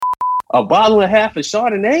A bottle and a half of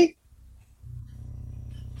Chardonnay?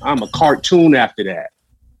 I'm a cartoon after that.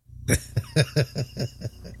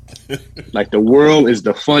 Like the world is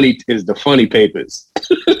the funny papers.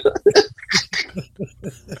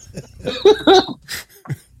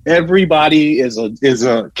 Everybody is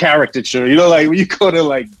a caricature. You know, like when you go to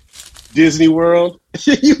like Disney World,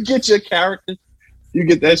 you get your character, you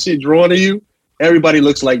get that shit drawn to you. Everybody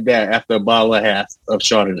looks like that after a bottle and a half of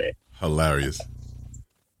Chardonnay. Hilarious.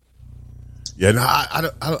 Yeah, no,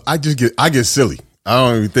 I get silly. I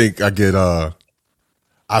don't even think I get.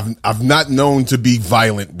 I've not known to be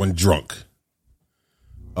violent when drunk.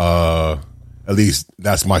 At least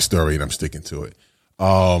that's my story, and I'm sticking to it.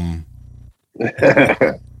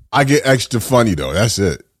 I get extra funny though. That's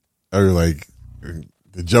it. I mean, like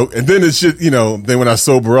the joke, and then it's shit. You know, then when I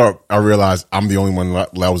sober up, I realize I'm the only one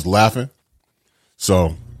that was laughing.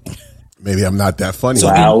 So maybe I'm not that funny.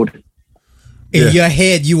 Loud. In your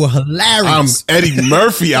head, you were hilarious. I'm Eddie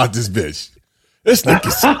Murphy out this bitch. This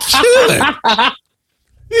nigga's killing.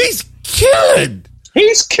 He's killing.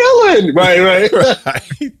 He's killing. Right. Right.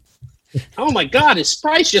 Oh my God, his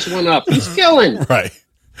price just went up. He's killing. Right.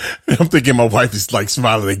 I'm thinking my wife is like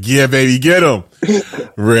smiling, like, yeah, baby, get him.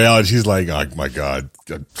 Reality, she's like, oh my God,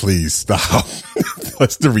 please stop.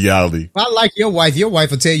 That's the reality. I like your wife. Your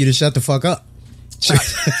wife will tell you to shut the fuck up.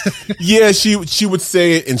 Yeah, she would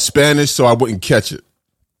say it in Spanish so I wouldn't catch it.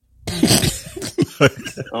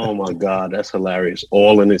 Oh my God, that's hilarious.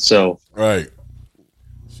 All in itself. Right.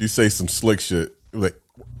 She say some slick shit. Like,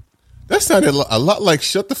 that sounded a lot like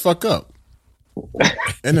shut the fuck up.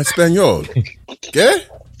 In Espanol. ¿Qué?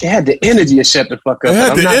 It had the energy of shut the fuck up. It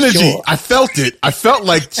had the energy. Sure. I felt it. I felt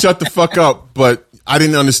like shut the fuck up, but I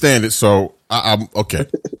didn't understand it, so I'm okay.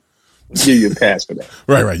 Give you a pass for that.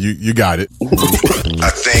 Right. You got it. I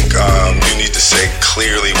think you need to say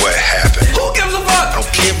clearly what happened. Who gives a fuck? I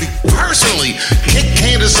can't be personally kick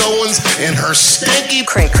Candace Owens and her stinky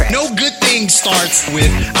Cray. No good thing starts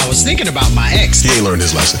with, I was thinking about my ex. He ain't learned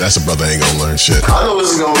his lesson. That's a brother ain't gonna learn shit. I know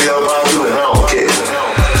this is gonna be about you, and I don't care.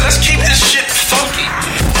 Let's keep this shit funky.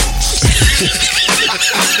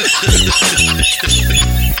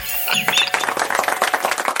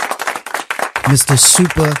 Mr.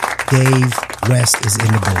 Super Dave West is in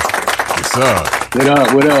the building. What's up?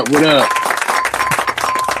 What up?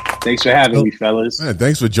 Thanks for having me, fellas. Man,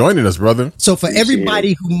 thanks for joining us, brother. So for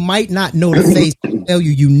everybody who might not know the face, I'll tell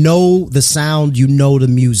you, you know the sound, you know the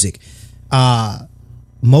music.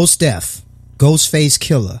 Mos Def, Ghostface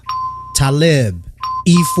Killer, Talib,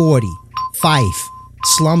 E40, Fife,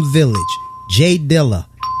 Slum Village, Jay Dilla,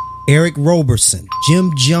 Eric Roberson,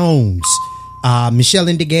 Jim Jones, Michelle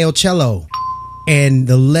Indigale Cello, and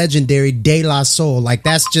the legendary De La Soul. Like,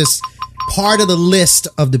 that's just part of the list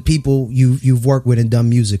of the people you've worked with and done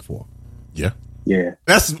music for. Yeah.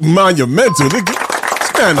 That's monumental.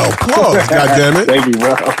 Stand on applause, goddammit. Thank you,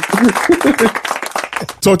 bro.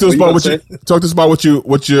 Talk to us about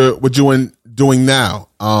what you're doing now.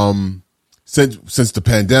 Since the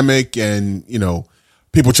pandemic, and you know,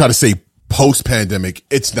 people try to say post-pandemic.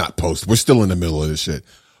 It's not post. We're still in the middle of this shit.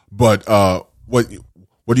 But what do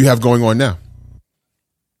you have going on now?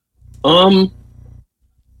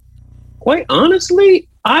 Quite honestly,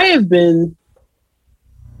 I have been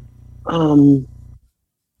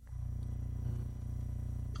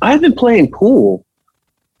playing pool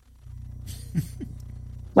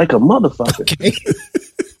like a motherfucker. Okay.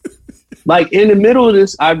 Like in the middle of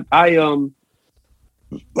this, I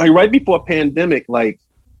like right before pandemic, like,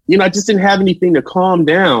 you know, I just didn't have anything to calm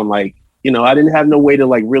down. Like, you know, I didn't have no way to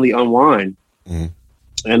like really unwind. Mm-hmm.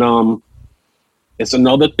 And it's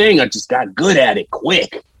another thing. I just got good at it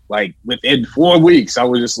quick. Like within 4 weeks, I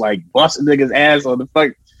was just like busting niggas' ass on the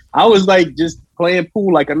fuck. I was like just playing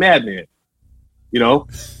pool like a madman, you know?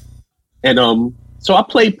 And so I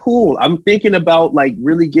play pool. I'm thinking about like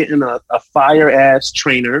really getting a fire ass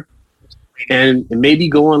trainer and maybe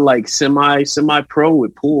going like semi pro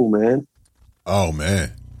with pool, man. Oh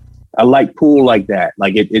man. I like pool like that.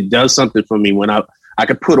 Like it does something for me when I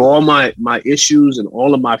could put all my issues and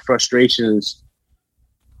all of my frustrations.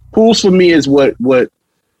 Pools for me is what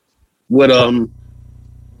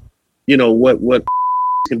you know, what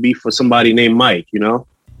can be for somebody named Mike, you know?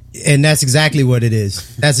 And that's exactly what it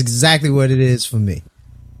is. That's exactly what it is for me.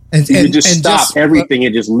 And just stop everything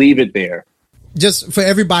and just leave it there. Just for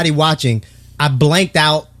everybody watching, I blanked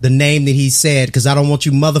out the name that he said because I don't want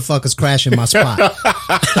you motherfuckers crashing my spot.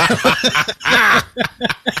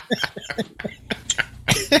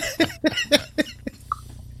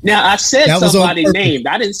 Now, I said somebody's name.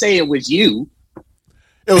 I didn't say it was you.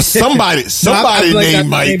 It was somebody named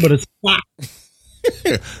Mike.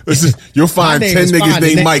 Listen, you'll find 10 niggas fine.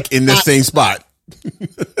 named Mike in the same spot.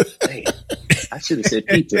 Damn. I should have said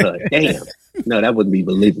Pete to her. Damn. No, that wouldn't be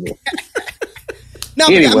believable. No,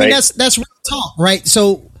 Anyway. but I mean that's real talk, right?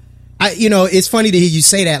 So, it's funny to hear you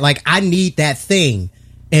say that. Like, I need that thing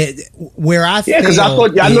where I Yeah, because I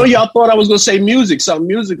know y'all thought I was gonna say music, something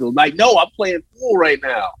musical. Like, no, I'm playing pool right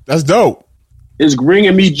now. That's dope. It's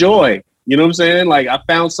bringing me joy. You know what I'm saying? Like, I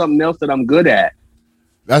found something else that I'm good at.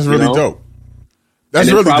 That's really dope. That's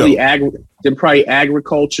and really probably dope. Then probably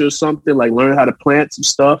agriculture or something, like learn how to plant some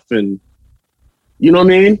stuff, and you know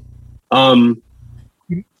what I mean.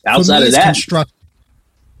 Outside of that, construction.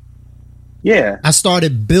 Yeah, I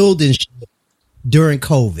started building shit during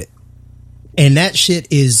COVID, and that shit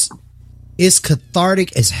is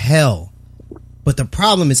cathartic as hell. But the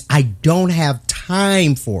problem is, I don't have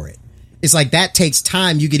time for it. It's like that takes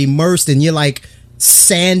time. You get immersed, and you're like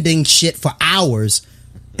sanding shit for hours,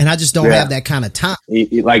 and I just don't have that kind of time.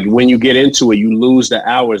 Like when you get into it, you lose the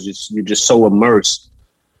hours. You're just so immersed.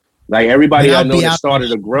 Like everybody I know that started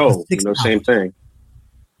to grow, same thing.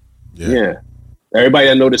 Yeah. Everybody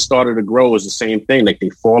I know that started to grow is the same thing. Like they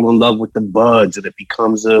fall in love with the buds, and it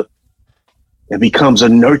becomes a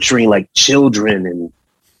nurturing, like children. And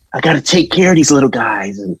I got to take care of these little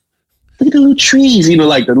guys, and look at the little trees,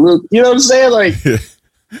 like the little, you know what I'm saying? Like,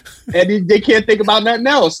 and they can't think about nothing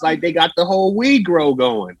else. Like they got the whole weed grow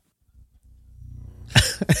going.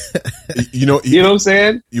 You know what I'm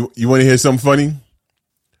saying? You want to hear something funny?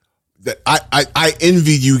 That I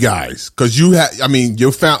envy you guys because you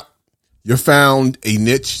found a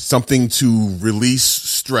niche, something to release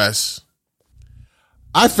stress.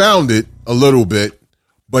 I found it a little bit,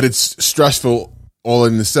 but it's stressful all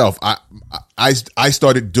in itself. I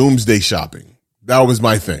started doomsday shopping. That was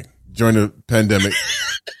my thing during the pandemic.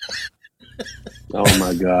 Oh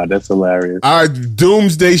my God, that's hilarious. All right,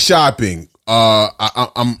 doomsday shopping.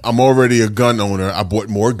 I'm already a gun owner. I bought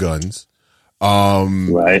more guns.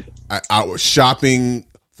 Right. I was shopping.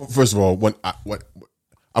 First of all, when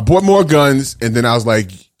I bought more guns, and then I was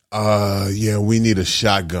like, we need a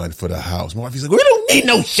shotgun for the house. My wife's like, we don't need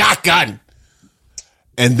no shotgun.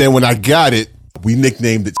 And then when I got it, we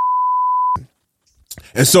nicknamed it.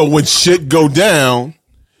 And so when shit go down,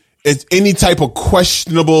 it's any type of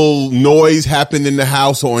questionable noise happen in the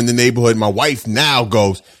house or in the neighborhood. My wife now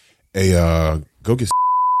goes, hey, go get.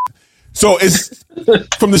 So it's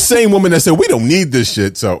from the same woman that said, we don't need this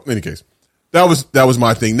shit. So in any case, that was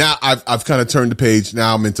my thing. Now I've kind of turned the page.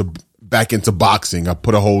 Now I'm back into boxing. I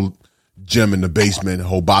put a whole gym in the basement, a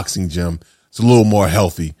whole boxing gym. It's a little more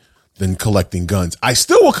healthy than collecting guns. I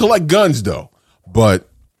still will collect guns though, but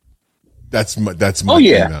that's my thing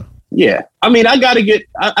now. Yeah. I mean, I gotta get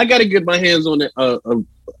my hands on that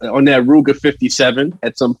Ruger 57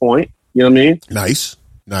 at some point. You know what I mean? Nice.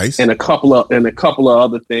 And a couple of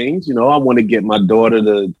other things. I want to get my daughter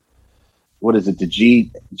the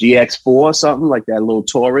GX4 or something like that, little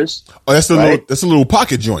Taurus. Oh, that's a little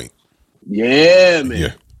pocket joint. Yeah, man.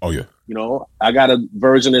 Yeah. Oh yeah. I got a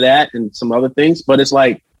version of that and some other things, but it's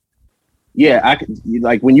like, yeah, I could,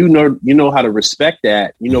 like when you know how to respect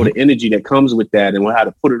that, the energy that comes with that and how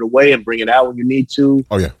to put it away and bring it out when you need to.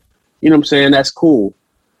 Oh yeah. You know what I'm saying? That's cool.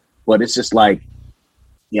 But it's just like,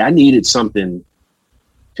 yeah, I needed something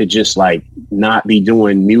to just like not be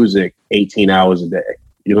doing music 18 hours a day.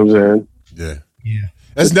 You know what I'm saying? Yeah.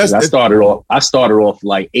 I started off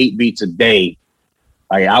like 8 beats a day.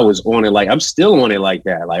 Like I was on it, like I'm still on it like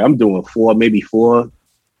that. Like I'm doing 4, maybe 4.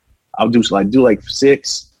 I'll do like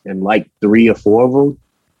 6 and like 3 or 4 of them,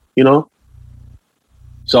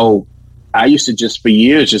 So I used to just for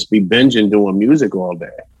years just be binging doing music all day.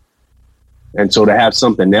 And so to have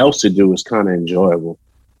something else to do is kind of enjoyable.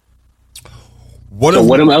 What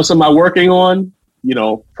else am I working on?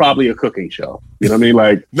 Probably a cooking show. You know what I mean?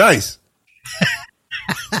 Like nice.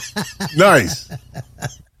 Nice.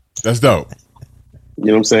 That's dope. You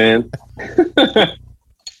know what I'm saying?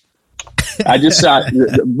 I just shot,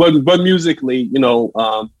 but musically,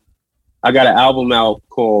 I got an album out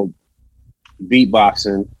called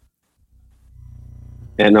Beatboxing,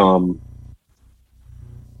 and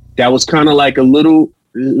that was kind of like it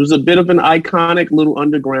was a bit of an iconic little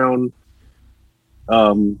underground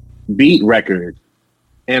beat record,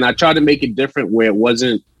 and I tried to make it different where it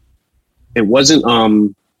wasn't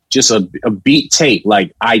just a beat tape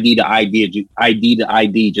like ID to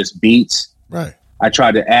ID, just beats. Right. I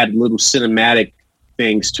tried to add little cinematic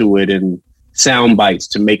things to it and sound bites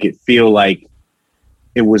to make it feel like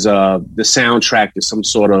it was the soundtrack to some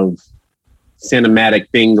sort of cinematic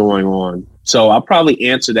thing going on. So I'll probably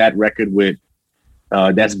answer that record with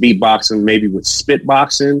that's beatboxing, maybe with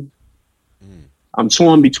spitboxing. I'm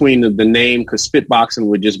torn between the name, because spitboxing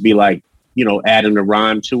would just be like, you know, adding a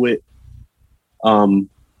rhyme to it.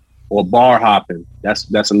 Or bar hopping.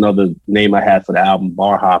 That's another name I had for the album,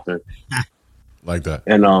 bar hopping. Like that.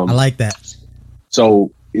 And I like that.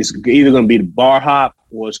 So it's either going to be the bar hop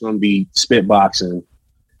or it's going to be spitboxing.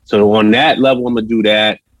 So on that level, I'm going to do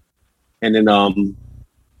that. And then,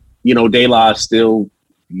 you know, De La still,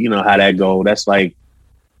 you know how that go. That's like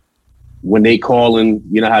when they calling,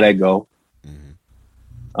 you know how that go.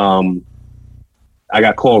 Mm-hmm. I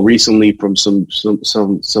got called recently from some of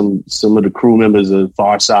the crew members of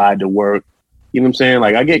Far Side to work. You know what I'm saying?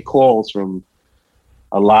 Like, I get calls from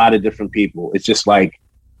a lot of different people. It's just like,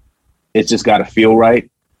 it's just got to feel right,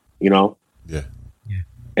 you know? Yeah.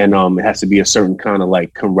 And it has to be a certain kind of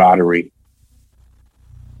like camaraderie.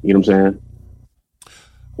 You know what I'm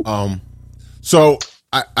saying? So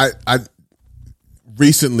I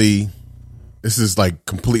recently, this is like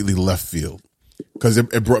completely left field, because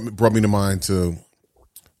it brought me to mind to,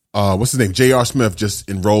 what's his name? J.R. Smith just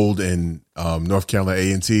enrolled in North Carolina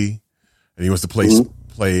A&T, and he wants to play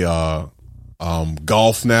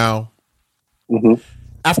golf now. Mm-hmm.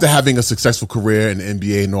 After having a successful career in the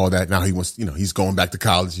NBA and all that, now he wants, you know, he's going back to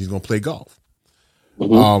college. He's going to play golf.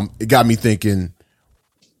 Mm-hmm. It got me thinking,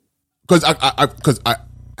 because I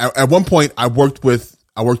at one point I worked with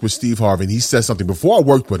Steve Harvey, and he said something before I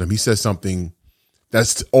worked with him. He said something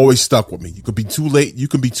that's always stuck with me. You could be too late. You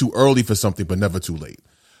can be too early for something, but never too late.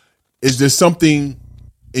 Is there something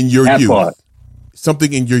in your youth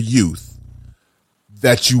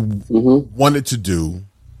that you wanted to do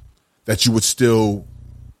that you would still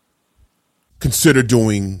consider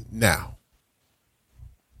doing now?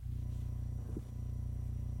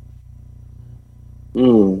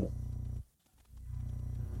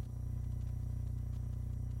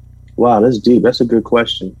 Wow, that's deep. That's a good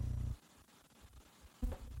question.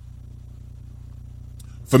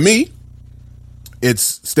 For me, it's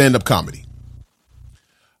stand-up comedy.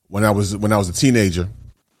 When I was a teenager,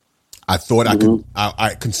 I thought I could.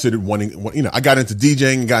 I considered wanting. You know, I got into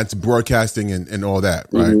DJing, got into broadcasting, and all that.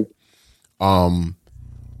 Right.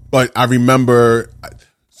 But I remember,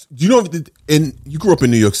 you know, you grew up in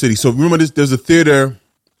New York City, so remember there's a theater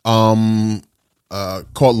called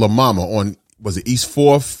La Mama on, was it East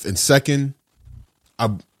 4th and 2nd?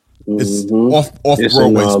 It's off Broadway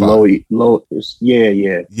spot.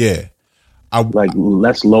 Yeah.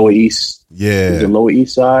 That's Lower East. Yeah. The Lower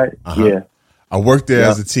East Side. Uh-huh. Yeah. I worked there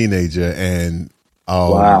as a teenager, and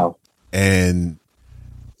wow. And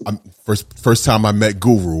first time I met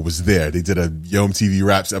Guru was there. They did a Yo MTV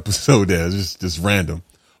Raps episode there, just random.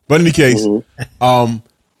 But in any case, I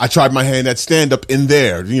tried my hand at stand up in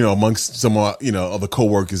there, you know, amongst some other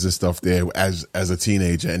coworkers and stuff there as a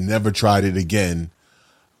teenager, and never tried it again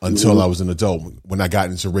until I was an adult, when I got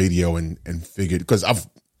into radio and figured, because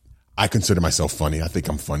I consider myself funny. I think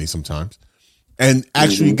I'm funny sometimes, and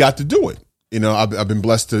actually got to do it. You know, I've been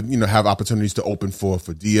blessed to, you know, have opportunities to open for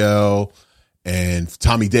DL, and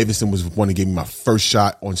Tommy Davidson was one that gave me my first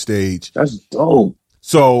shot on stage. That's dope.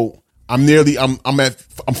 So I'm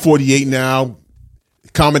 48 now.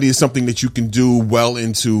 Comedy is something that you can do well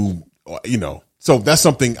into, you know, so that's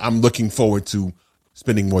something I'm looking forward to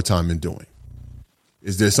spending more time in doing.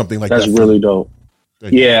 Is there something like that? That's really dope.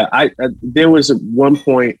 Yeah, I there was one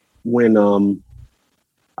point when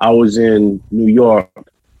I was in New York,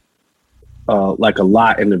 like a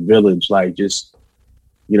lot in the Village, like just,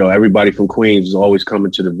 you know, everybody from Queens was always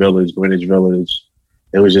coming to the Village, Greenwich Village.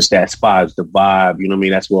 It was just that spot, it's the vibe, you know what I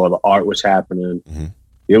mean? That's where all the art was happening.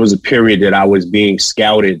 There was a period that I was being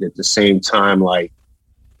scouted at the same time, like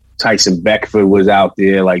Tyson Beckford was out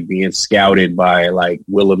there, like being scouted by like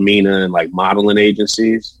Wilhelmina and like modeling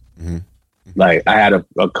agencies. Like I had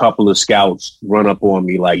a couple of scouts run up on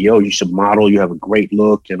me like, yo, you should model. You have a great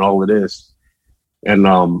look and all of this. And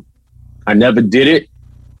I never did it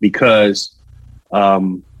because,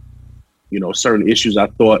 you know, certain issues I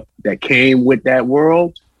thought that came with that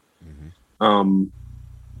world.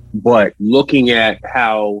 But looking at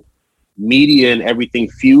how media and everything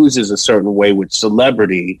fuses a certain way with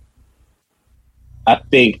celebrity, I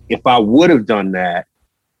think if I would have done that,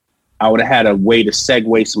 I would have had a way to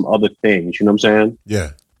segue some other things. You know what I'm saying? Yeah.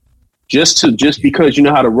 Just because you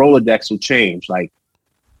know how the Rolodex will change. Like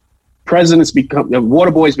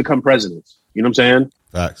water boys become presidents. You know what I'm saying?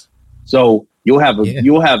 Facts. So you'll have a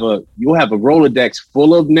Rolodex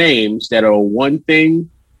full of names that are one thing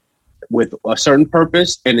with a certain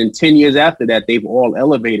purpose, and then 10 years after that, they've all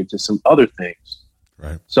elevated to some other things.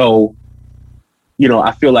 Right. So, you know,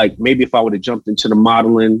 I feel like maybe if I would have jumped into the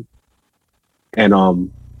modeling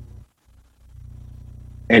and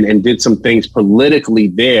and did some things politically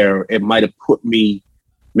there, it might have put me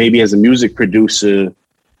maybe as a music producer,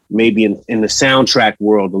 maybe in the soundtrack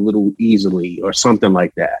world a little easily or something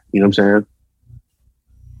like that. You know what I'm saying?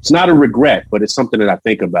 It's not a regret, but it's something that I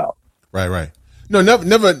think about. Right. No,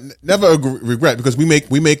 never a regret, because we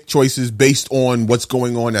make choices based on what's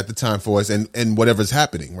going on at the time for us and whatever's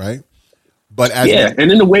happening, right? But and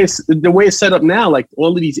then the way it's set up now, like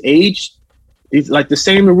all of these it's like the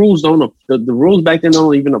same rules don't the rules back then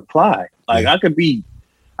don't even apply. Like I could be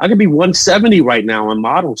 170 right now on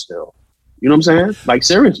model still. You know what I'm saying? Like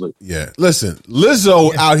seriously. Yeah. Listen,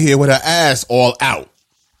 Lizzo out here with her ass all out.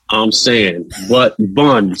 I'm saying, but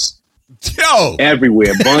buns. Yo,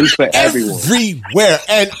 everywhere, buns for everyone, everywhere,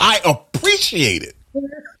 and I appreciate it.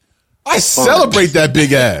 I celebrate that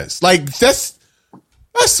big ass. Like that's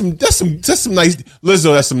some nice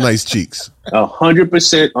Lizzo. That's some nice cheeks.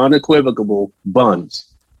 100% unequivocal buns.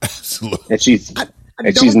 Absolutely, and she's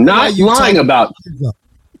not lying about.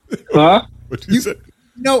 Huh? What you say?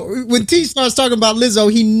 No, when T starts talking about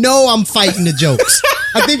Lizzo, he know I'm fighting the jokes.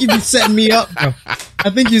 I think you've been setting me up, bro.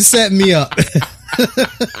 I think you set me up.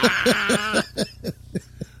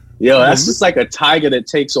 Yo, that's just like a tiger that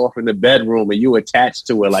takes off in the bedroom and you attached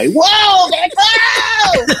to it like, whoa, hold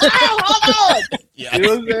on. Yeah. You know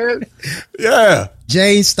what I'm saying? Yeah.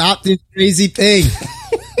 Jane, stop this crazy thing.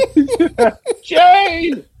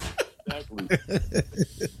 Jane.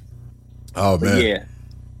 Oh, man. Yeah.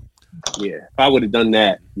 If I would have done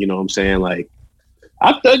that, you know what I'm saying? Like,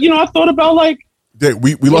 I thought about like. Yeah,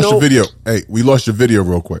 we lost your video. Hey, we lost your video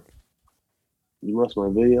real quick. You lost my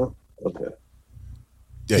video? Okay.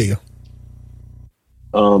 There you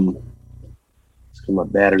go. My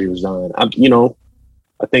battery was on. I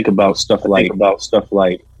think about stuff like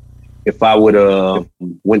if I would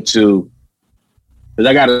went to, because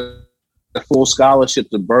I got a full scholarship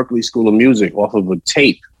to Berklee School of Music off of a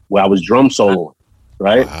tape where I was drum soloing,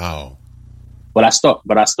 right? Wow. But I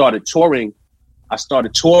started touring.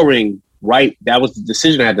 Right, that was the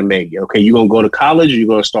decision I had to make. Okay, you gonna go to college or you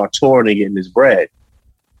gonna start touring and getting this bread?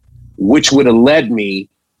 Which would have led me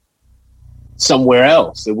somewhere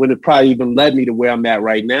else. It would have probably even led me to where I'm at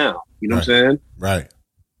right now. You know what I'm saying? Right.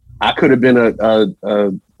 I could have been a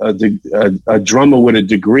drummer with a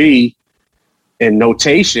degree in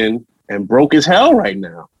notation and broke as hell right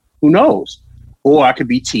now. Who knows? Or I could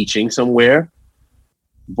be teaching somewhere.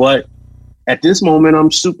 But at this moment,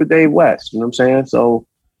 I'm Super Dave West. You know what I'm saying? So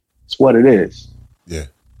it's what it is. Yeah.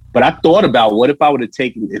 But I thought about what if I would have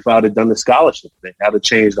done the scholarship thing? That would have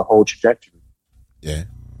changed the whole trajectory. Yeah.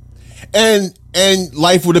 And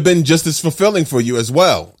life would have been just as fulfilling for you as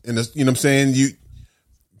well. And you know what I'm saying?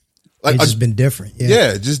 It's just been different.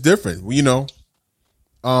 Yeah, just different.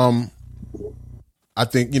 I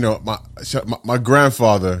think, my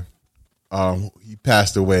grandfather, he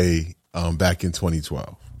passed away back in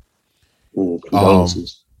 2012.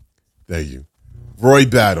 Condolences. There you. Roy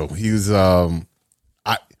Battle. He was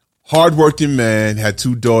hardworking man, had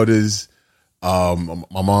two daughters, my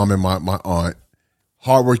mom and my aunt.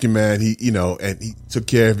 Hardworking man. He he took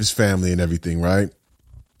care of his family and everything, right?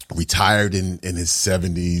 Retired in his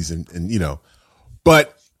 70s and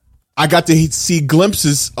but I got to see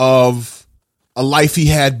glimpses of a life he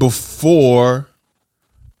had before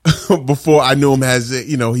I knew him as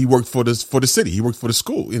he worked for the city. He worked for the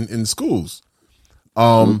school in schools.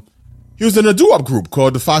 He was in a doo-wop group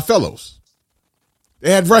called the Five Fellows.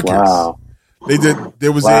 They had records. Wow. They did.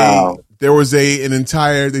 There was they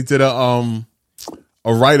did a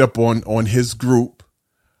write-up on his group.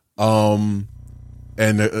 And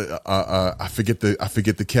I forget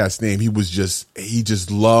the cat's name. He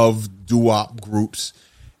just loved doo-wop groups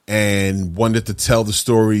and wanted to tell the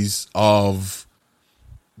stories of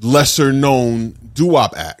lesser known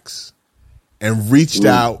doo-wop acts, and reached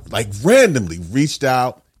out,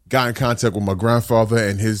 got in contact with my grandfather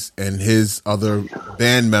and his other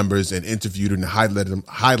band members and interviewed and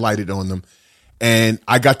highlighted on them. And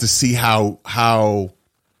I got to see how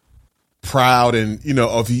proud and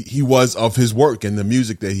he was of his work and the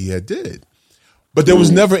music that he had did. But there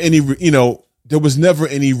was never any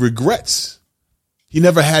regrets. He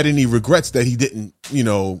never had any regrets that he didn't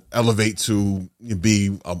elevate to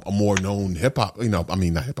be a more known hip hop, not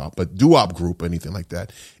hip hop, but doo-wop group or anything like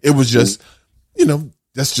that. It was just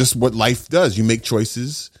that's just what life does. You make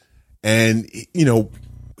choices, and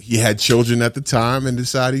he had children at the time and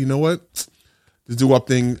decided, you know what, the doo-wop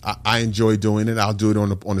thing, I enjoy doing it. I'll do it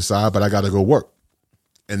on the side, but I got to go work,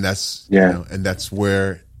 and that's and that's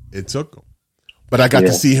where it took him. But I got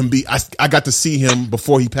to see him I got to see him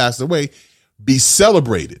before he passed away be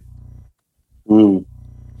celebrated.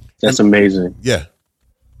 That's amazing. Yeah.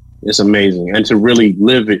 It's amazing. And to really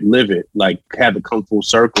live it, like have it come full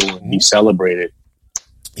circle and be celebrated.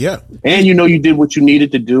 Yeah. And you did what you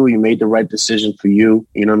needed to do. You made the right decision for you.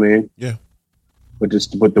 You know what I mean? Yeah. But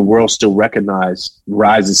the world still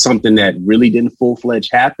rises something that really didn't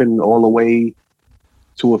full-fledged happen all the way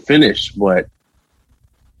to a finish. But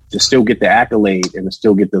to still get the accolade and to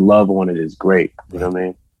still get the love on it is great. You know what I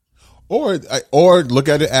mean? Or look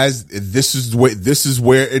at it as this is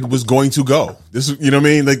where it was going to go. This is, you know what I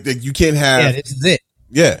mean? Like you can't have. Yeah, this is it.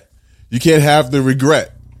 Yeah, you can't have the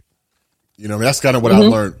regret. You know, that's kind of what I've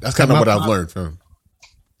learned. That's kind of what I've learned from.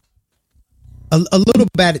 A little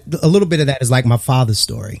bit of that is like my father's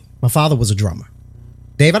story. My father was a drummer.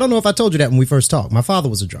 Dave, I don't know if I told you that when we first talked. My father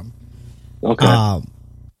was a drummer. Okay.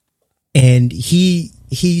 And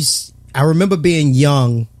I remember being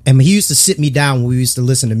young, and he used to sit me down when we used to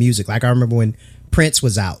listen to music. Like I remember when Prince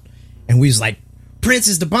was out, and we was like, Prince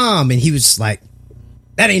is the bomb. And he was like,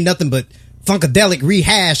 that ain't nothing but Funkadelic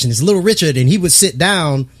rehash, and it's Little Richard. And he would sit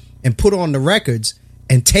down and put on the records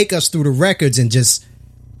and take us through the records and just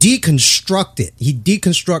deconstruct it. He'd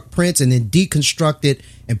deconstruct Prince and then deconstruct it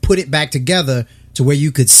and put it back together to where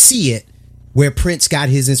you could see it, where Prince got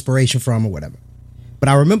his inspiration from or whatever. But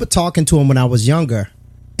I remember talking to him when I was younger,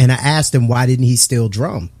 and I asked him, why didn't he still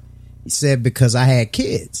drum? He said, because I had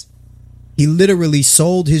kids. He literally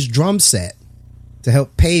sold his drum set to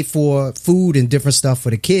help pay for food and different stuff for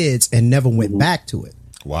the kids and never went back to it.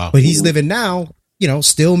 Wow. But he's living now,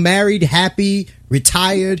 still married, happy,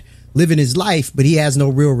 retired, living his life, but he has no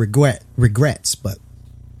real regrets. But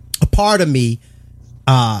a part of me,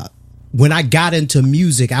 when I got into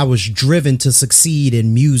music, I was driven to succeed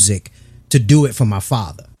in music, to do it for my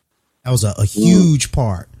father. That was a huge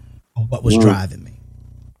part of what was driving me.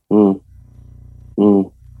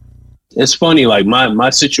 It's funny, like my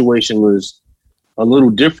situation was a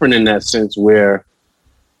little different in that sense, where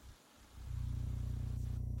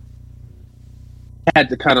I had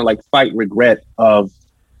to kind of like fight regret of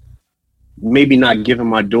maybe not giving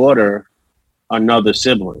my daughter another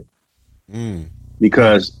sibling,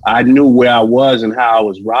 because I knew where I was and how I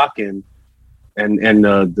was rocking, and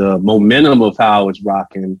the momentum of how I was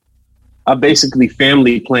rocking. I basically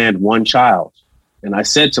family planned one child, and I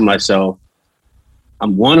said to myself,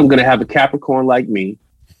 I'm going to have a Capricorn like me.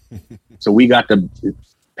 So we got to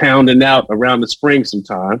pounding out around the spring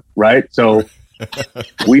sometime, right? So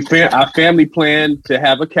our family planned to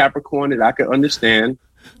have a Capricorn that I could understand,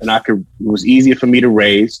 and it was easier for me to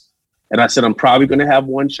raise. And I said, I'm probably going to have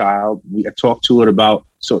one child. I talked to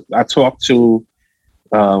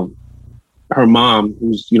her mom,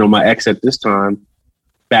 who's, my ex at this time.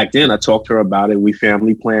 Back then, I talked to her about it. We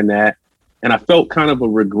family planned that. And I felt kind of a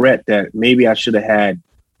regret that maybe I should have had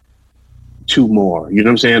two more, you know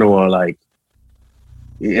what I'm saying? Or like,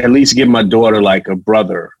 at least give my daughter like a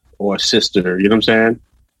brother or a sister, you know what I'm saying?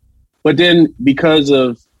 But then because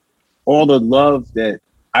of all the love that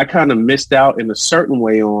I kind of missed out in a certain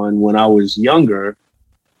way on when I was younger,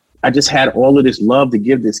 I just had all of this love to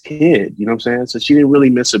give this kid, you know what I'm saying? So she didn't really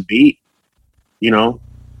miss a beat,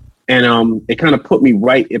 and it kind of put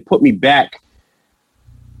me back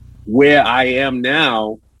where I am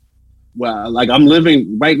now. Well, like I'm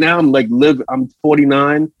living right now, I'm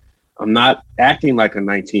 49. I'm not acting like a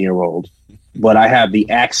 19-year-old, but I have the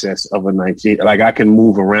access of a 19. Like I can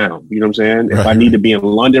move around, you know what I'm saying? If I need to be in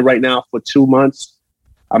London right now for 2 months,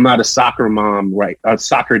 I'm not a soccer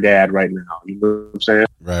dad right now. You know what I'm saying?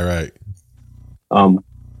 Right.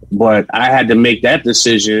 But I had to make that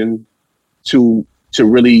decision to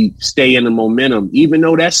really stay in the momentum, even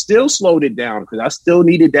though that still slowed it down, because I still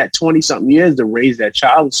needed that 20-something years to raise that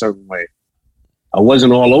child a certain way. I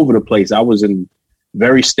wasn't all over the place. I was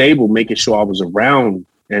very stable, making sure I was around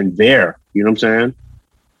and there. You know what I'm saying?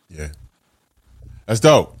 Yeah, that's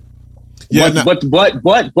dope. Yeah, but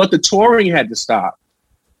the touring had to stop.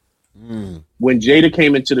 When Jada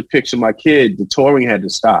came into the picture, my kid, the touring had to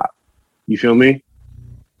stop. You feel me?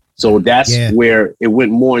 So that's where it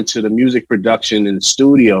went more into the music production in the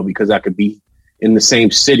studio, because I could be in the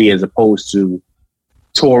same city as opposed to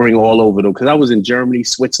touring all over because I was in Germany,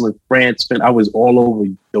 Switzerland, France, and I was all over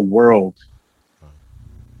the world,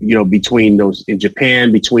 between those in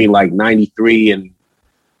Japan, between like 93 and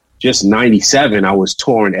just 97, I was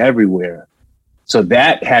touring everywhere. So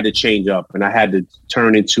that had to change up, and I had to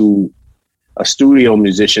turn into a studio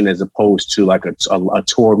musician as opposed to like a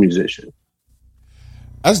tour musician.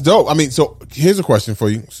 That's dope. I mean, so here's a question for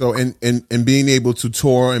you. So in being able to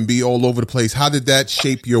tour and be all over the place, how did that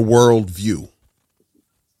shape your world view?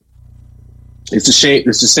 It's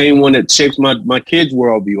the same one that shapes my kid's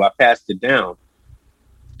worldview. I passed it down.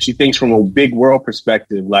 She thinks from a big world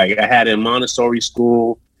perspective. Like I had in Montessori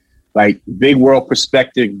school, like big world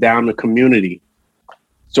perspective down the community.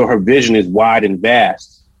 So her vision is wide and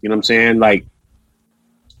vast. You know what I'm saying? Like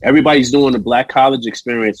everybody's doing the black college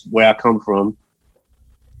experience where I come from.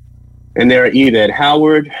 And they're either at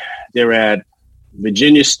Howard, they're at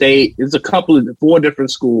Virginia State. There's a couple of 4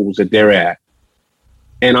 different schools that they're at.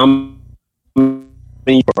 And I'm in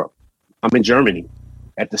Europe. I'm in Germany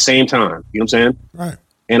at the same time. You know what I'm saying? Right.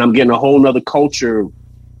 And I'm getting a whole nother culture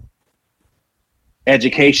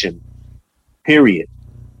education, period.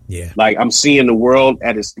 Yeah. Like I'm seeing the world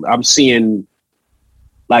I'm seeing,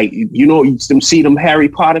 like, you see them Harry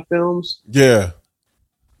Potter films? Yeah.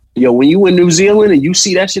 Yo, when you in New Zealand and you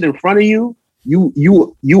see that shit in front of you,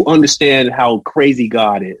 you understand how crazy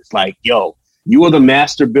God is. Like, yo, you are the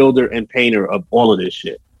master builder and painter of all of this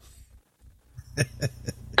shit.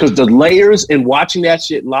 Because the layers and watching that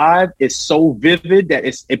shit live is so vivid that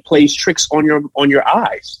it plays tricks on your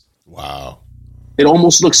eyes. Wow. It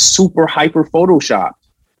almost looks super hyper photoshopped.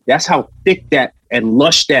 That's how thick that and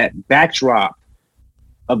lush that backdrop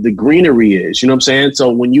of the greenery is. You know what I'm saying?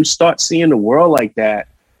 So when you start seeing the world like that,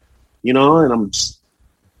 you know, and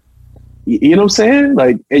you know what I'm saying?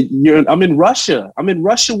 Like I'm in Russia. I'm in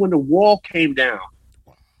Russia when the wall came down.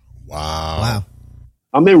 Wow.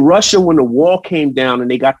 I'm in Russia when the wall came down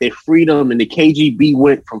and they got their freedom, and the KGB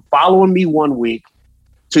went from following me one week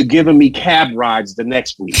to giving me cab rides the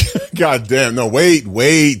next week. God damn. No, wait.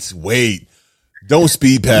 Don't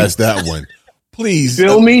speed past that one. Please.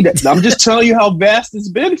 Feel me? I'm just telling you how vast it's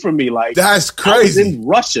been for me. Like, that's crazy.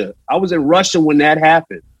 I was in Russia when that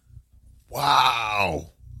happened. Wow.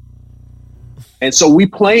 And so we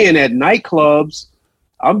playing at nightclubs.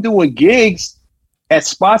 I'm doing gigs at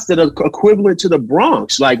spots that are equivalent to the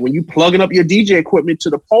Bronx. Like when you plugging up your DJ equipment to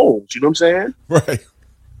the poles, you know what I'm saying? Right.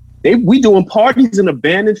 We doing parties in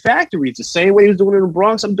abandoned factories the same way he was doing it in the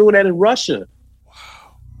Bronx. I'm doing that in Russia.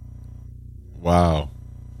 Wow.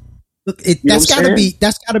 Look, that's gotta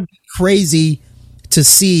be crazy to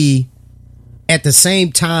see. At the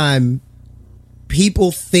same time,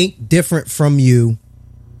 people think different from you,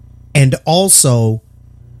 and also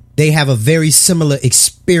they have a very similar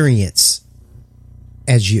experience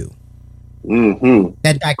as you. Mm-hmm.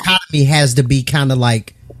 That dichotomy has to be kind of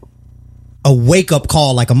like a wake-up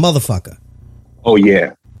call, like a motherfucker. Oh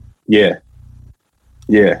yeah.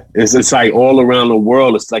 It's like all around the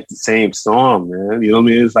world, it's like the same song, man. You know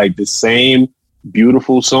what I mean? It's like the same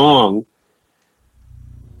beautiful song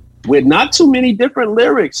with not too many different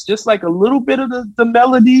lyrics, just like a little bit of the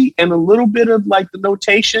melody and a little bit of like the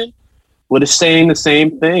notation, but it's saying the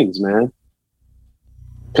same things, man.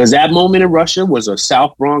 Because that moment in Russia was a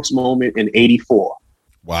South Bronx moment in '84.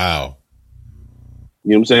 Wow.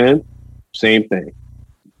 You know what I'm saying? Same thing.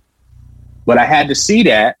 But I had to see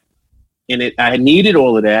that, and I needed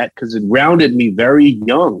all of that because it rounded me very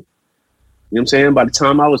young. You know what I'm saying? By the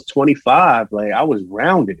time I was 25, like I was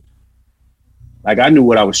rounded. Like I knew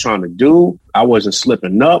what I was trying to do. I wasn't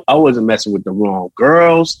slipping up. I wasn't messing with the wrong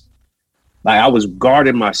girls. Like I was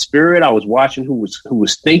guarding my spirit. I was watching who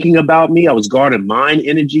was thinking about me. I was guarding mind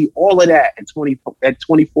energy, all of that at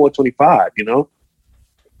 24, 25, you know?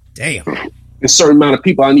 Damn. A certain amount of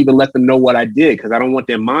people, I don't even let them know what I did because I don't want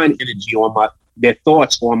their mind energy on their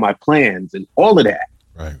thoughts on my plans and all of that.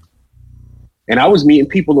 Right. And I was meeting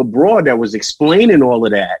people abroad that was explaining all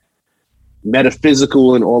of that,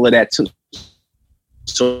 metaphysical and all of that too.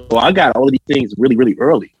 So I got all of these things really, really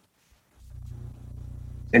early.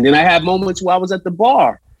 And then I had moments where I was at the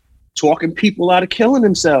bar talking people out of killing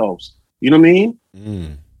themselves. You know what I mean?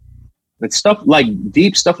 Mm. And stuff like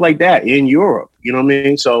deep stuff like that in Europe. You know what I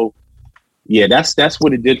mean? So yeah, that's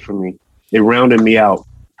what it did for me. It rounded me out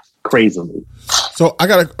crazily. So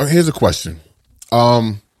here's a question.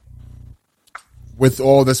 With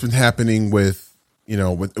all that's been happening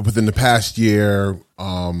within the past year,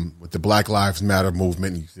 with the Black Lives Matter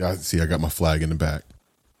movement, I got my flag in the back.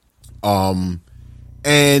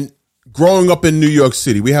 And growing up in New York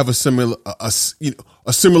City, we have a similar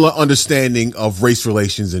understanding of race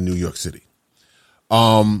relations in New York City.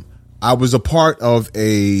 I was a part of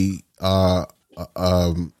a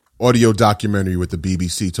audio documentary with the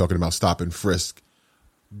BBC talking about stop and frisk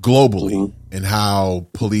globally and how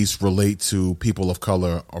police relate to people of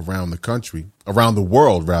color around the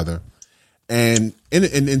world rather. And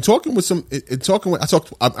in talking with I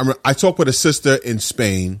talked with a sister in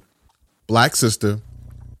Spain, black sister,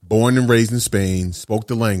 born and raised in Spain, spoke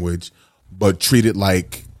the language, but treated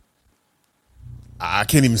like, I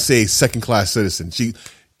can't even say second class citizen.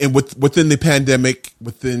 Within the pandemic,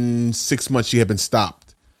 within 6 months, she had been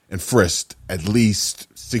stopped and frisked at least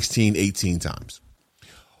 16, 18 times.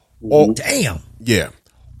 Damn. Yeah.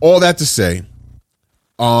 All that to say,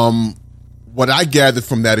 What I gathered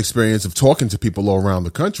from that experience of talking to people all around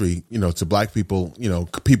the country, to black people,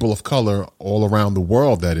 people of color all around the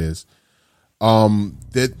world, that is,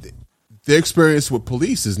 that their experience with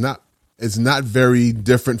police is not very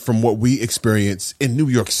different from what we experience in New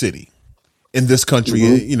York City, in this country.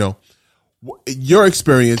 Mm-hmm. Your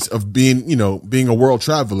experience of being a world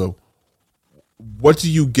traveler, what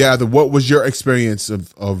do you gather? What was your experience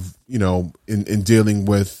of in dealing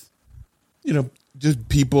with, just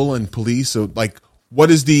people and police? So, like,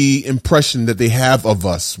 what is the impression that they have of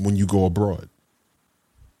us when you go abroad?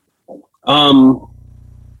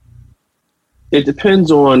 It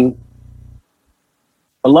depends on,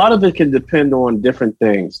 a lot of it can depend on different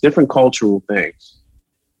things, different cultural things.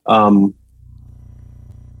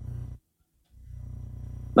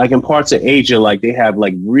 Like in parts of Asia, like they have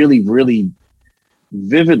like really, really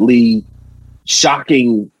vividly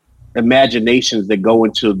shocking imaginations that go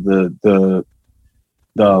into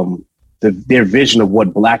their vision of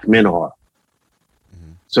what black men are.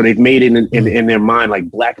 Mm-hmm. So they've made it in their mind like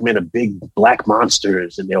black men are big black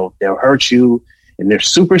monsters, and they'll hurt you, and they're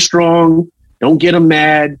super strong. Don't get them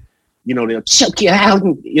mad. They'll choke you out.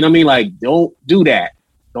 And, you know what I mean? Like, don't do that.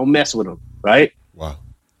 Don't mess with them. Right. Wow.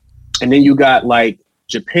 And then you got like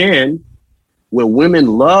Japan, where women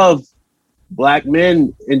love black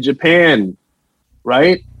men in Japan.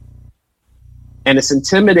 Right. And it's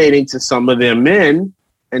intimidating to some of their men.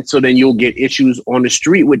 And so then you'll get issues on the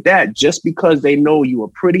street with that, just because they know you a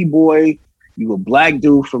pretty boy, you a black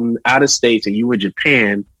dude from out of states, and you in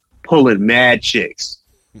Japan pulling mad chicks.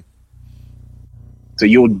 So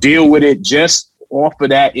you'll deal with it just off of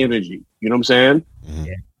that energy. You know what I'm saying? Mm-hmm.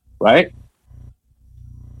 Yeah. Right?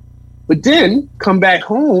 But then come back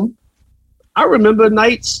home. I remember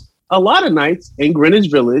a lot of nights in Greenwich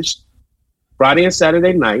Village, Friday and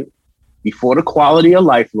Saturday night, before the quality of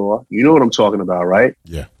life law. You know what I'm talking about, right?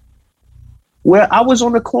 Yeah. Where I was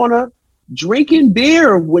on the corner drinking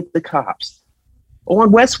beer with the cops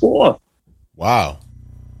on West 4th. Wow.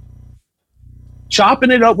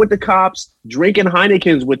 Chopping it up with the cops, drinking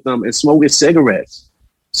Heinekens with them, and smoking cigarettes.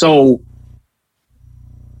 So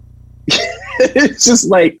it's just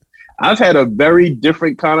like, I've had a very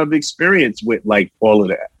different kind of experience with like all of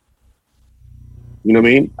that. You know what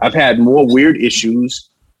I mean? I've had more weird issues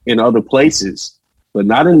in other places, but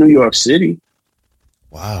not in New York City.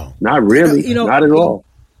 Wow. Not really. Not at all.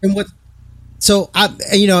 And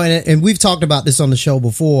and we've talked about this on the show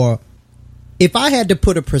before. If I had to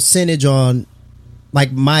put a percentage on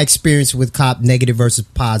like my experience with cops negative versus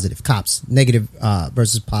positive,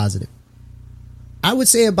 I would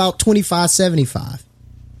say about 25-75.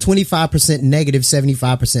 25% negative,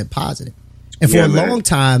 75% positive. And for a long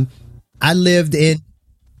time, I lived in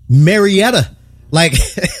Marietta, like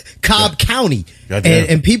Cobb County.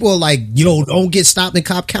 And people are like, don't get stopped in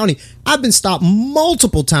Cobb County. I've been stopped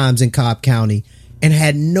multiple times in Cobb County and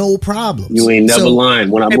had no problems. You ain't never lying.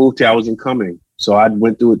 When I moved here, I was in Cumming. So I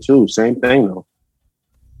went through it too. Same thing though.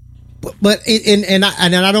 But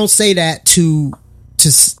I don't say that to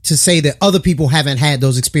say that other people haven't had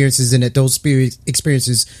those experiences and that those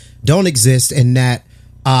experiences don't exist, and that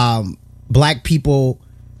black people,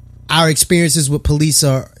 our experiences with police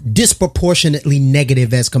are disproportionately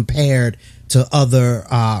negative as compared to other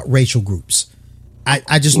racial groups.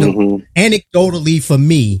 I just know anecdotally for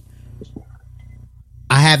me,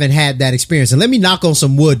 I haven't had that experience. And let me knock on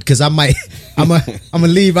some wood, because I'm gonna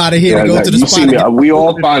leave out of here to go to the spot. See me, we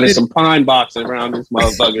all finding some pine boxes around this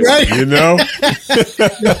motherfucker. Right?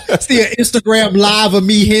 See an Instagram live of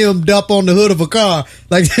me hemmed up on the hood of a car.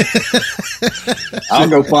 Like I'll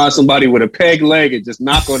go find somebody with a peg leg and just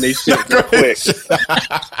knock on their shit real quick.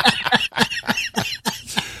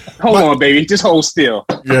 Hold on, baby. Just hold still.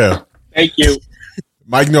 Yeah. Thank you.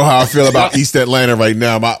 Mike know how I feel about East Atlanta right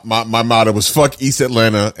now. My motto was fuck East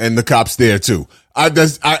Atlanta and the cops there too. I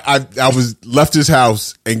was left his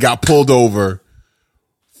house and got pulled over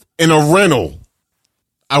in a rental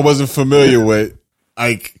I wasn't familiar with,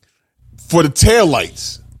 like for the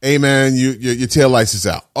taillights. Hey man, your taillights is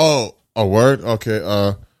out. Oh, word? Okay.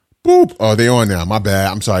 Boop. Oh, they on now. My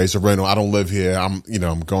bad. I'm sorry. It's a rental. I don't live here. I'm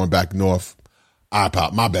going back north.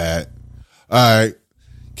 iPop. My bad. All right.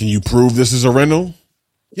 Can you prove this is a rental?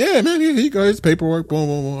 Yeah, man. Here you go. It's paperwork. Boom,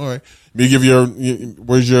 boom, boom. All right. Let me give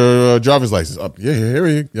where's your driver's license? Up. Yeah, here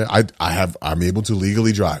you go. Yeah, I'm able to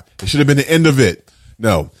legally drive. It should have been the end of it.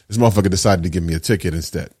 No, this motherfucker decided to give me a ticket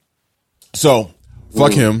instead. So,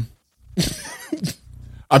 fuck him.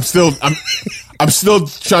 I'm still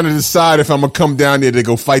trying to decide if I'm gonna come down there to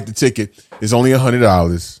go fight the ticket. It's only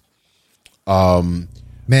 $100.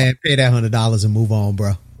 Man, pay that $100 and move on,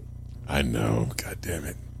 bro. I know. God damn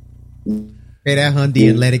it. Pay that Hyundai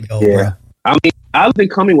and let it go, bro. I mean, I lived in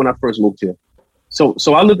Cumming when I first moved here. So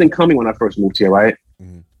I lived in Cumming when I first moved here, right?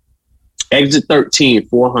 Mm-hmm. Exit 13,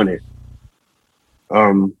 400.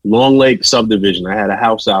 Long Lake subdivision. I had a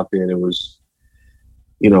house out there that was,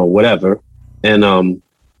 whatever. And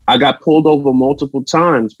I got pulled over multiple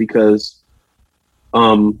times because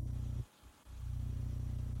I'm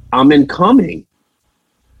in Cumming.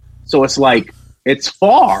 So it's like, it's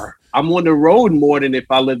far. I'm on the road more than if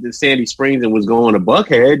I lived in Sandy Springs and was going to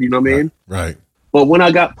Buckhead, you know what I mean? Right. But when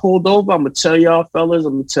I got pulled over, I'm going to tell y'all fellas,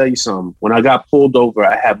 I'm going to tell you something. When I got pulled over,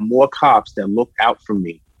 I had more cops that looked out for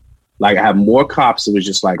me. Like, I had more cops that was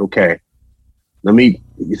just like, okay,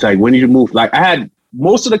 it's like, when did you move? Like, I had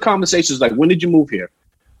most of the conversations like, when did you move here?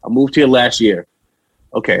 I moved here last year.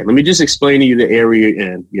 Okay, let me just explain to you the area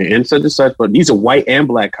you're in. You're in such and such, but these are white and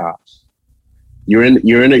black cops. You're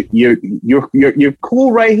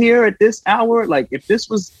cool right here at this hour. Like, if this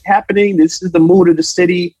was happening, this is the mood of the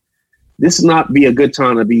city. This would not be a good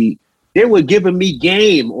time to be. They were giving me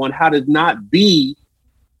game on how to not be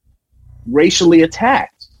racially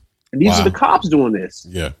attacked. And these are the cops doing this.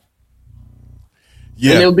 Yeah.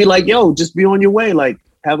 And they'll be like, yo, just be on your way. Like,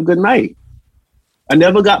 have a good night. I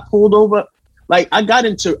never got pulled over. Like, I got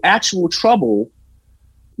into actual trouble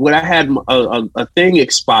when I had a thing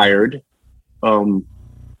expired. I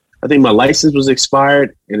think my license was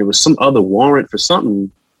expired, and it was some other warrant for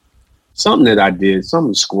something that I did,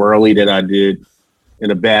 something squirrely that I did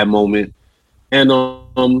in a bad moment. And a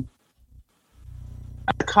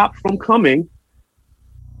cop from Cumming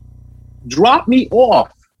dropped me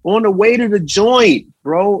off on the way to the joint,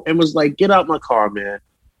 bro, and was like, "Get out my car, man."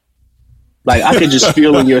 Like, I could just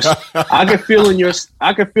feel in your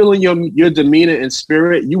demeanor and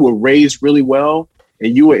spirit. You were raised really well,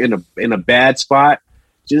 and you were in a bad spot.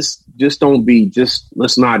 Just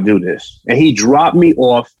let's not do this. And he dropped me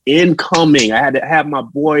off in Cumming. I had to have my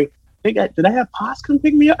boy. Did I have Pops come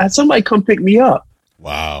pick me up? I had somebody come pick me up.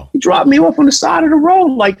 Wow. He dropped me off on the side of the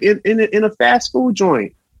road, like in a fast food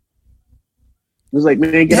joint. He was like,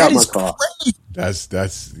 man, get out my car. That's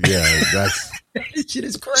That shit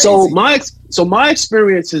is crazy. So my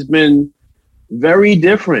experience has been very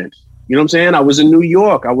different. You know what I'm saying? I was in New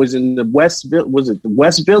York. I was in the West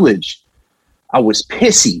Village. I was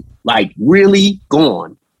pissy, like really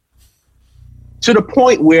gone. To the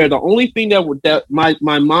point where the only thing that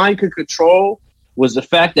my mind could control was the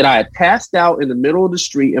fact that I had passed out in the middle of the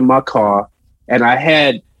street in my car, and I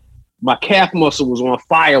had my calf muscle was on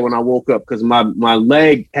fire when I woke up because my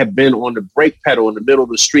leg had been on the brake pedal in the middle of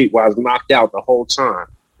the street while I was knocked out the whole time.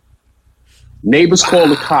 Neighbors call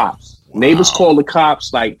the cops. Wow. Neighbors call the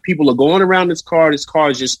cops. Like, people are going around this car. This car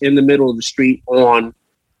is just in the middle of the street on,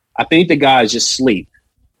 I think the guy's just asleep.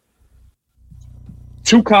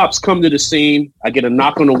 2 cops come to the scene. I get a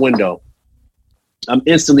knock on the window. I'm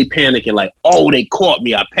instantly panicking, like, oh, they caught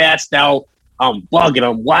me. I passed out. I'm bugging.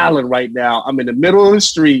 I'm wilding right now. I'm in the middle of the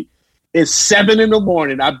street. It's 7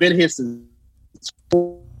 a.m. I've been here since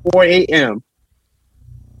 4 a.m.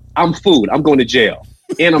 I'm food. I'm going to jail.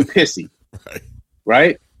 And I'm pissy.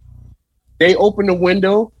 Right? They open the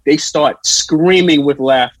window. They start screaming with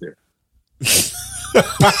laughter.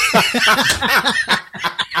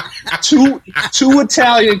 Two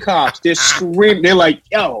Italian cops. They're screaming. They're like,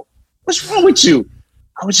 yo, what's wrong with you?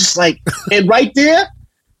 I was just like, and right there,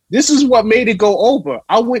 this is what made it go over.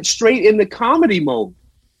 I went straight into comedy mode.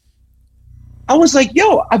 I was like,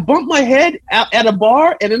 yo, I bumped my head at a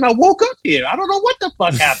bar, and then I woke up here. I don't know what the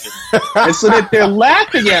fuck happened. And so that they're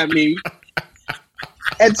laughing at me.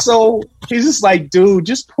 And so he's just like, dude,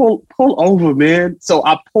 just pull over, man. So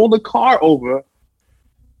I pull the car over.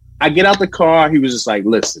 I get out the car. He was just like,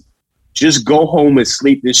 listen, just go home and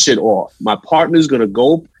sleep this shit off. My partner's going to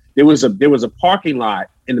go. There was a parking lot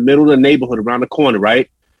in the middle of the neighborhood around the corner, right?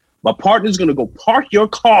 My partner's going to go park your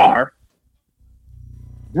car,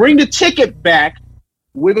 bring the ticket back.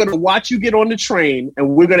 We're going to watch you get on the train, and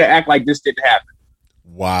we're going to act like this didn't happen.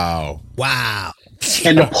 Wow.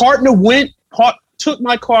 And the partner took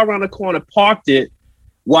my car around the corner, parked it,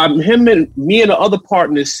 while me and the other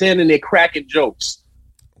partner standing there cracking jokes.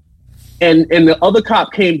 And the other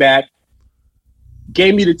cop came back,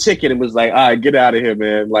 gave me the ticket, and was like, all right, get out of here,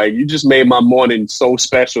 man. Like, you just made my morning so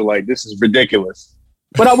special. Like, this is ridiculous.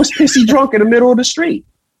 But I was pissy drunk in the middle of the street.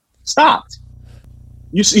 Stopped.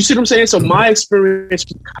 You see what I'm saying? So my experience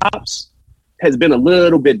with cops has been a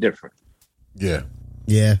little bit different. Yeah.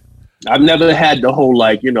 I've never had the whole,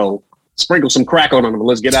 like, sprinkle some crack on them and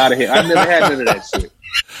let's get out of here. I've never had none of that shit.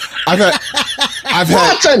 I've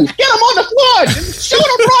Bronson, get him on the floor. Shoot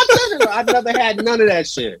him, Bronson. I've never had none of that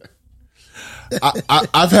shit.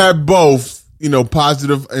 I've had both,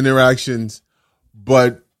 positive interactions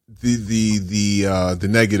but the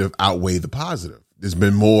negative outweigh the positive. There's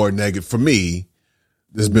been more negative for me.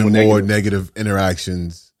 There's been more negative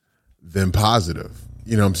interactions than positive.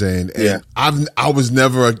 You know what I'm saying? And I was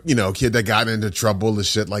never a kid that got into trouble and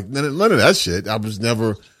shit, like none of that shit. I was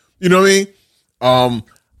never, you know what I mean?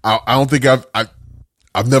 I don't think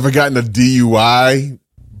I've never gotten a DUI,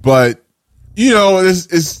 but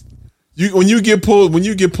it's when you get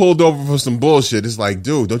pulled over for some bullshit, it's like,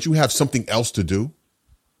 dude, don't you have something else to do?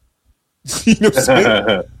 You know what I'm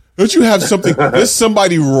saying? Don't you have something? There's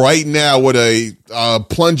somebody right now with a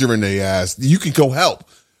plunger in their ass. You can go help.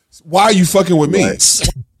 Why are you fucking with me?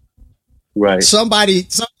 Right. Somebody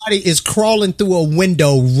is crawling through a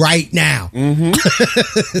window right now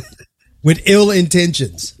with ill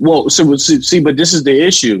intentions. Well, so see, but this is the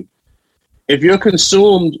issue. If you're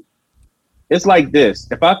consumed, it's like this.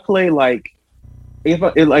 If I play if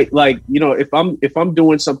I'm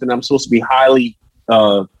doing something I'm supposed to be highly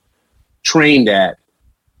trained at,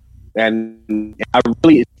 and I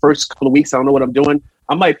really first couple of weeks I don't know what I'm doing,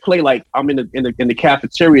 I might play like I'm in the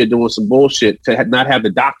cafeteria doing some bullshit to not have the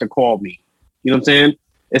doctor call me. You know what I'm saying?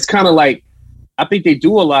 It's kind of like, I think they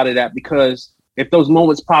do a lot of that because if those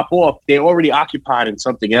moments pop off, they're already occupied in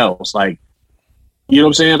something else. Like, you know what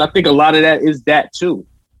I'm saying? I think a lot of that is that too.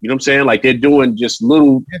 You know what I'm saying? Like they're doing just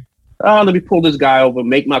little, let me pull this guy over,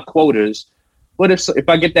 make my quotas. But if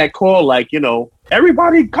I get that call, like,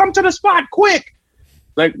 everybody come to the spot quick.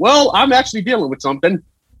 Like, well, I'm actually dealing with something.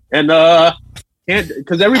 And,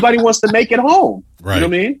 because everybody wants to make it home. Right. You know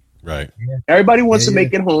what I mean? Right. Everybody wants to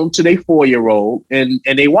make it home to their 4-year-old and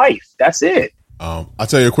their wife. That's it. I'll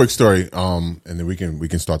tell you a quick story. And then we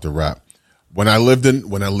can start to wrap. When I lived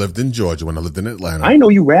in Georgia, when I lived in Atlanta, I didn't know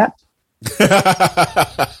you rapped.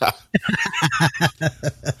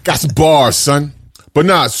 Got some bars, son. But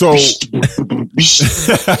nah. So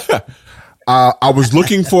I was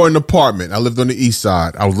looking for an apartment. I lived on the east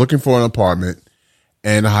side. I was looking for an apartment.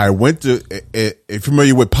 And I went to,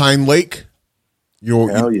 familiar with Pine Lake?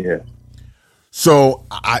 Hell yeah. So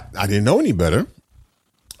I didn't know any better.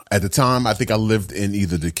 At the time, I think I lived in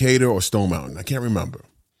either Decatur or Stone Mountain. I can't remember.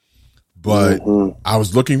 But I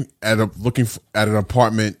was looking at an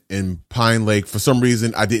apartment in Pine Lake. For some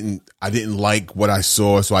reason, I didn't like what I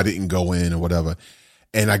saw, so I didn't go in or whatever.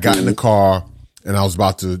 And I got in the car, and I was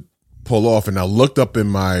about to pull off, and I looked up in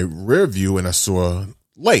my rear view, and I saw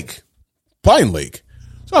Pine Lake.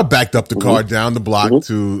 So I backed up the car down the block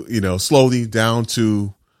to, slowly down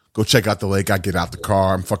to go check out the lake. I get out the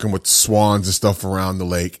car. I'm fucking with swans and stuff around the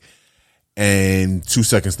lake. And 2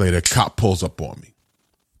 seconds later, a cop pulls up on me.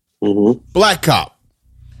 Black cop.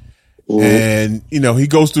 And, he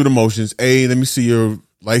goes through the motions. Hey, let me see your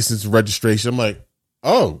license and registration. I'm like,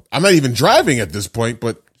 oh, I'm not even driving at this point,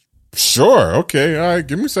 but sure. Okay. All right.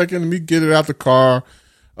 Give me a second. Let me get it out the car.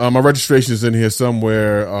 My registration is in here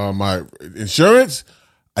somewhere. My insurance,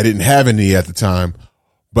 I didn't have any at the time,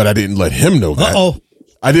 but I didn't let him know that.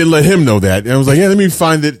 I didn't let him know that. And I was like, yeah, let me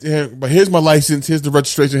find it. Yeah, but here's my license. Here's the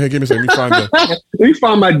registration. Here, give me a second. Let me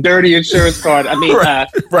find my dirty insurance card. I mean,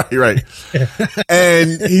 right.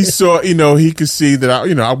 And he saw, he could see that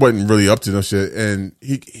I wasn't really up to no shit. And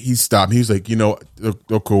he stopped. He was like,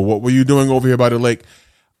 cool. What were you doing over here by the lake?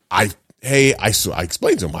 I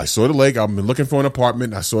explained to him. I saw the lake. I've been looking for an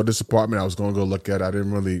apartment. I saw this apartment. I was going to go look at it. I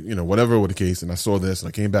didn't really, whatever was the case. And I saw this and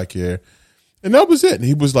I came back here. And that was it. And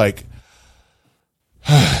he was like,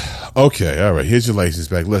 okay, all right. Here's your license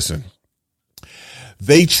back. Listen,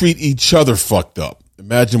 they treat each other fucked up.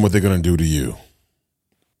 Imagine what they're going to do to you.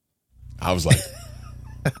 I was like,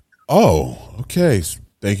 oh, okay.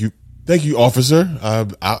 Thank you, officer.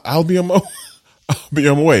 I'll be on my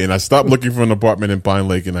way. And I stopped looking for an apartment in Pine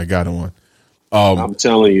Lake, and I got one. I'm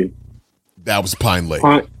telling you, that was Pine Lake.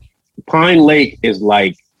 Pine Lake is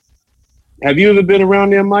like. Have you ever been around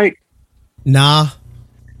there, Mike? Nah.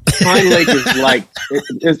 Pine Lake is like.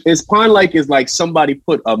 Pine Lake is like somebody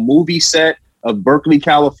put a movie set of Berkeley,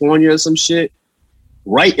 California, or some shit,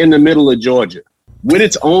 right in the middle of Georgia, with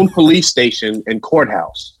its own police station and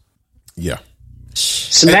courthouse. Yeah.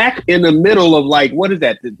 Smack in the middle of like, what is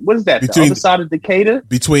that? The other side of Decatur?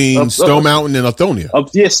 Between Stone Mountain and Lithonia.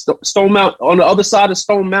 Yes, Stone Mountain. On the other side of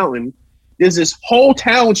Stone Mountain, there's this whole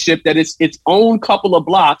township that is its own couple of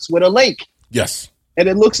blocks with a lake. Yes. And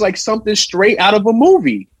it looks like something straight out of a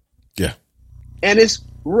movie. Yeah. And it's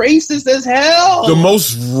racist as hell. The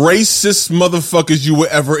most racist motherfuckers you will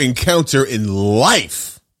ever encounter in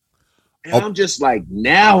life. And I'm just like,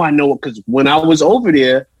 now I know, because when I was over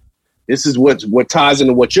there, this is what ties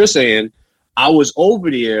into what you're saying. I was over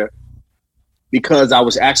there because I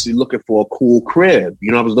was actually looking for a cool crib.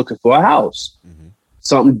 I was looking for a house. Mm-hmm.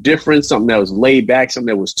 something different, something that was laid back, something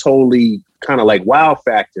that was totally kind of like wow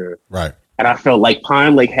factor. Right. And I felt like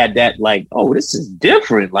Pine Lake had that, like, oh, this is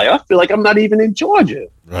different. Like, I feel like I'm not even in Georgia.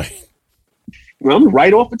 Right. I'm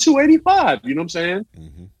right off of 285. You know what I'm saying?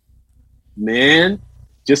 Mm-hmm. Man,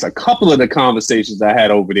 just a couple of the conversations I had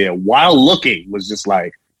over there while looking was just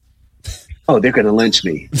like, oh, they're going to lynch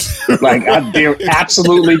me. Like, they're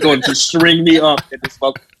absolutely going to string me up. In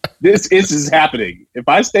this is happening. If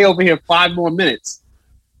I stay over here 5 more minutes,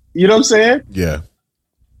 you know what I'm saying? Yeah.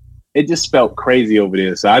 It just felt crazy over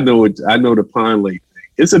there. So I know the Pine Lake thing.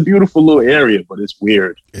 It's a beautiful little area, but it's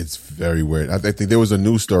weird. It's very weird. I think there was a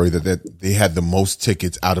news story that they had the most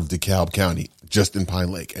tickets out of DeKalb County just in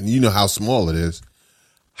Pine Lake. And you know how small it is.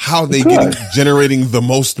 How they generating the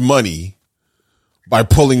most money by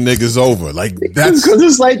pulling niggas over. Like, that's because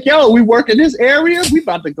it's like, yo, we work in this area. We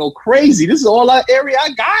about to go crazy. This is all our area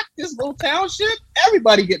I got. This little township.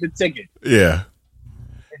 Everybody getting a ticket. Yeah.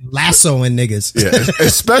 Lassoing niggas. Yeah.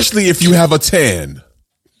 Especially if you have a tan.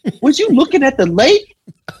 Was you looking at the lake?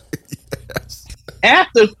 Yes.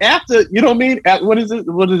 After, you know what I mean? What is it?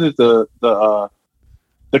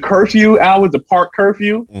 The curfew hours, the park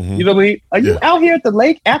curfew. Mm-hmm. You know what I mean? Are you out here at the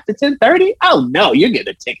lake after 10:30? Oh no, you're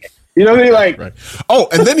getting a ticket. You know what I mean? Like, right. Oh,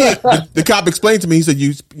 and then the cop explained to me. He said,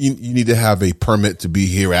 "You need to have a permit to be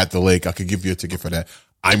here at the lake. I could give you a ticket for that."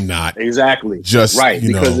 I'm not exactly just right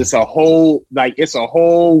because it's a whole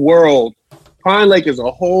world. Pine Lake is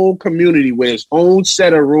a whole community with its own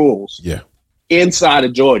set of rules. Yeah, inside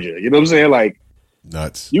of Georgia. You know what I'm saying? Like,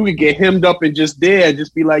 nuts. You could get hemmed up and just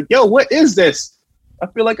be like, "Yo, what is this? I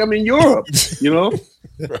feel like I'm in Europe." You know?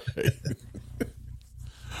 Right.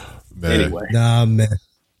 Man. Anyway, nah, man.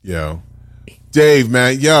 Yo, Dave,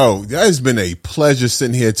 man, that has been a pleasure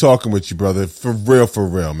sitting here talking with you, brother. For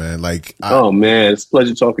real, man. Like, man, it's a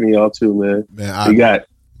pleasure talking to y'all too, man. Man, we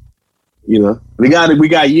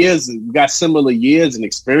got years, we got similar years and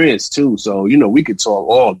experience too. So we could talk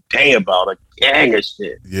all day about a gang of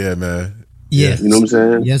shit. Yeah, man. Yeah, you know what I'm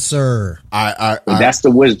saying? Yes, sir. That's the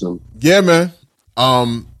wisdom. Yeah, man.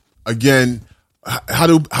 Again, how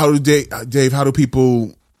do Dave? How do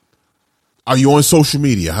people? Are you on social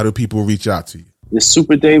media? How do people reach out to you? It's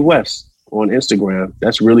Super Dave West on Instagram.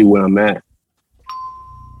 That's really where I'm at.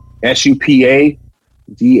 SUPADAVEWEST.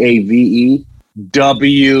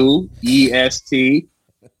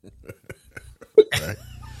 Okay.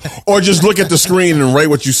 Or just look at the screen and write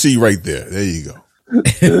what you see right there. There you go.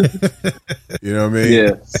 You know what I mean?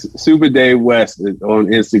 Yeah, Super Dave West on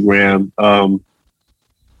Instagram. I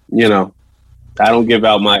don't give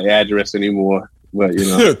out my address anymore. But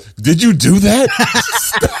did you do that?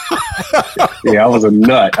 Yeah, I was a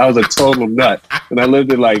nut. I was a total nut. When I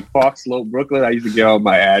lived in like Park Slope, Brooklyn, I used to give out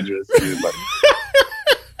my address.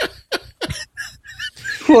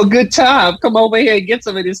 For a good time, come over here and get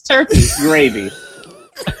some of this turkey gravy.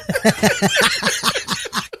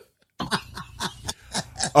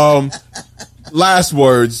 Last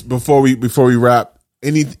words before we wrap.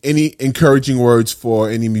 Any encouraging words for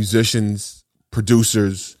any musicians,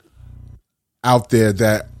 producers out there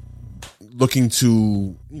that looking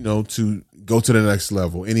to to go to the next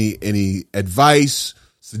level? Any advice,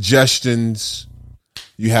 suggestions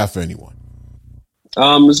you have for anyone?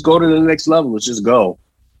 Let's go to the next level. Let's just go.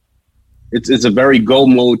 It's a very go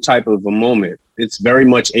mode type of a moment. It's very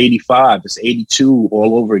much 85. It's 82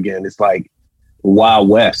 all over again. It's like Wild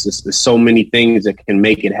West. There's so many things that can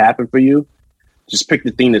make it happen for you. Just pick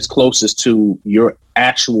the thing that's closest to your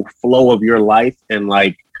actual flow of your life and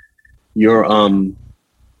like your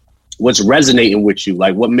what's resonating with you,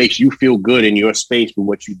 like what makes you feel good in your space with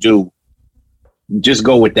what you do. Just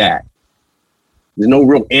go with that. There's no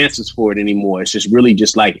real answers for it anymore. It's just really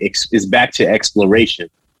just like it's back to exploration.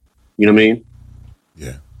 You know what I mean?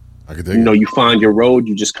 Yeah, I could dig it. You find your road.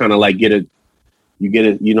 You just kind of like the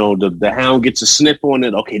hound gets a sniff on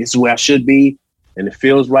it. Okay, this is where I should be, and it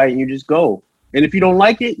feels right, and you just go. And if you don't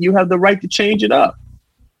like it, you have the right to change it up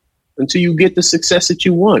until you get the success that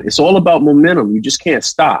you want. It's all about momentum. You just can't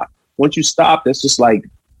stop. Once you stop, that's just like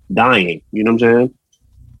dying. You know what I'm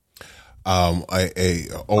saying? A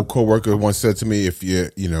old coworker once said to me, if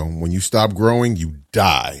when you stop growing, you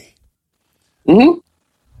die. Mm-hmm.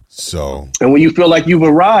 So, and when you feel like you've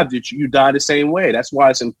arrived, you die the same way. That's why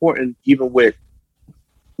it's important, even with,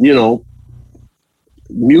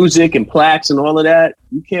 music and plaques and all of that.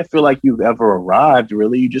 You can't feel like you've ever arrived,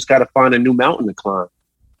 really. You just got to find a new mountain to climb.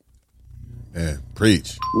 Man,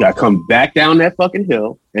 preach. You got to come back down that fucking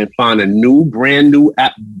hill and find a brand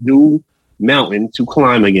new mountain to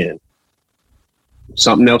climb again.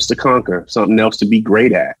 Something else to conquer, something else to be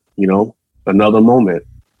great at, another moment.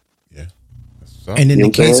 Yeah. And in the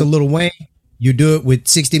case of Lil Wayne, You do it with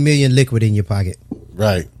 60 million liquid in your pocket.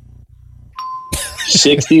 Right.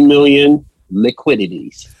 60 million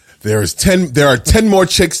liquidities. There are 10 more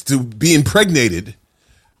chicks to be impregnated.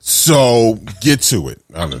 So get to it.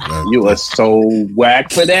 I don't know. You are so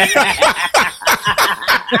whack for that.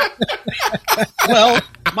 Well,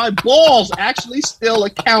 my balls actually still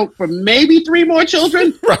account for maybe 3 more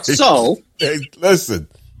children. Right. So, hey, listen,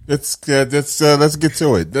 let's get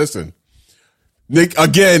to it. Listen, Nick,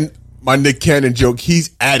 again, my Nick Cannon joke. He's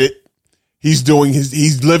at it. He's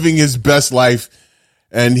living his best life,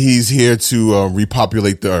 and he's here to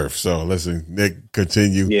repopulate the earth. So listen, Nick,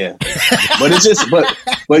 continue. Yeah, but it's just,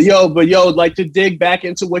 but yo, like, to dig back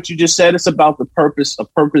into what you just said, it's about the purpose, a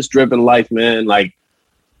purpose-driven life, man. Like,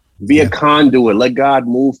 be a conduit. Let God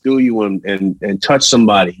move through you and touch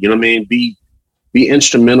somebody. You know what I mean? Be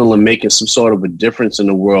instrumental in making some sort of a difference in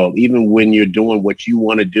the world, even when you're doing what you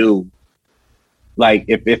want to do. Like,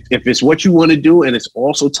 if it's what you want to do and it's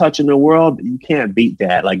also touching the world, you can't beat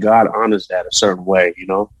that. Like, God honors that a certain way, you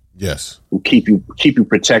know? Yes. And keep you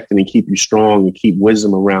protected and keep you strong and keep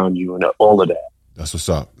wisdom around you and all of that. That's what's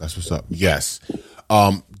up. Yes.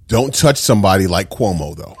 Don't touch somebody like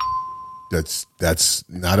Cuomo, though. That's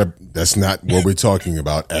not what we're talking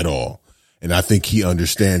about at all. And I think he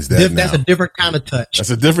understands that now. That's a different kind of touch. That's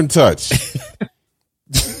a different touch.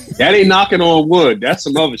 That ain't knocking on wood. That's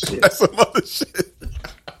some other shit.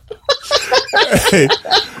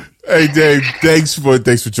 Hey, Dave, thanks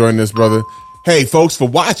for joining us, brother. Hey, folks, for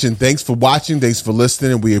watching. Thanks for watching. Thanks for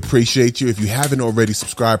listening. We appreciate you. If you haven't already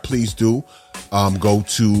subscribed, please do. Go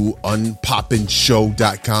to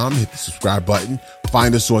unpopinshow.com. Hit the subscribe button.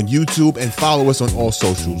 Find us on YouTube and follow us on all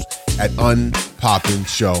socials at Unpoppin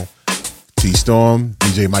Show. T-Storm,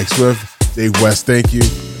 DJ Mike Swift, Dave West, thank you.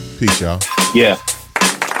 Peace, y'all. Yeah.